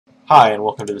Hi, and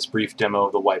welcome to this brief demo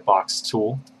of the Whitebox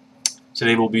tool.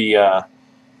 Today we'll be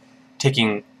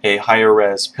taking a higher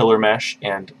res pillar mesh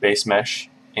and base mesh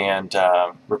and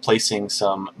replacing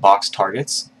some box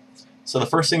targets. So the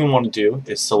first thing we want to do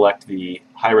is select the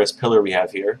high res pillar we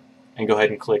have here and go ahead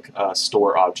and click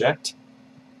Store Object,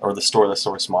 or the Store the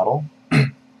Source Model.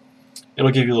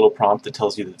 It'll give you a little prompt that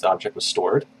tells you that the object was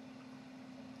stored.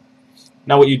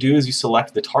 Now what you do is you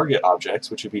select the target objects,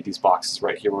 which would be these boxes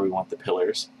right here where we want the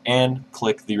pillars, and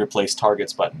click the Replace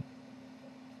Targets button.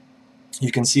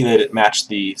 You can see that it matched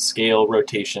the scale,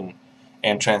 rotation,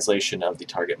 and translation of the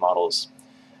target models.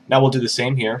 Now we'll do the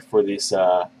same here for this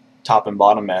top and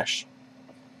bottom mesh.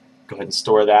 Go ahead and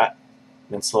store that,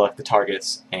 then select the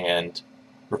targets and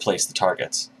replace the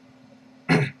targets.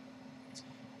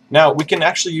 Now we can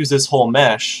actually use this whole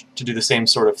mesh to do the same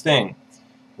sort of thing.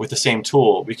 With the same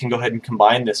tool, we can go ahead and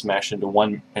combine this mesh into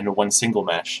one single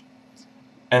mesh.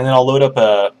 And then I'll load up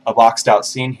a boxed out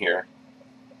scene here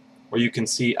where you can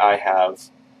see I have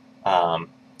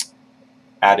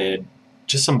added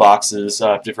just some boxes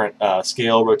of different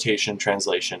scale, rotation,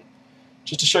 translation,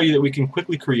 just to show you that we can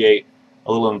quickly create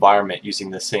a little environment using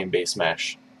the same base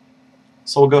mesh.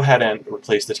 So we'll go ahead and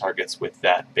replace the targets with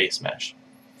that base mesh.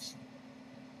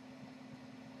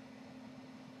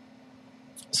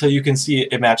 So you can see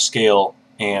it matched scale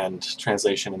and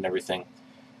translation and everything.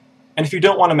 And if you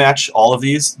don't want to match all of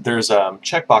these, there's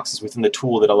checkboxes within the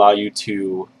tool that allow you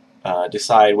to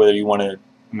decide whether you want to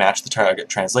match the target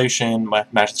translation,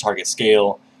 match the target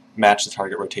scale, match the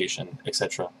target rotation,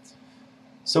 etc.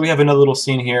 So we have another little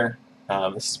scene here.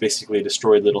 This is basically a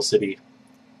destroyed little city.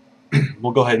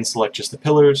 We'll go ahead and select just the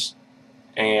pillars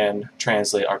and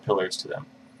translate our pillars to them.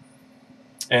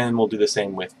 And we'll do the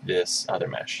same with this other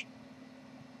mesh.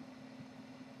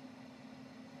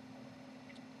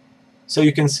 So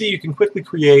you can see you can quickly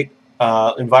create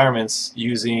environments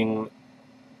using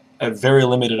a very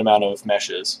limited amount of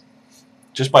meshes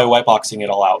just by whiteboxing it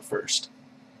all out first.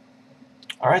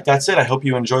 Alright, that's it. I hope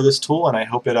you enjoy this tool, and I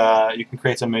hope you can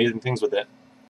create some amazing things with it.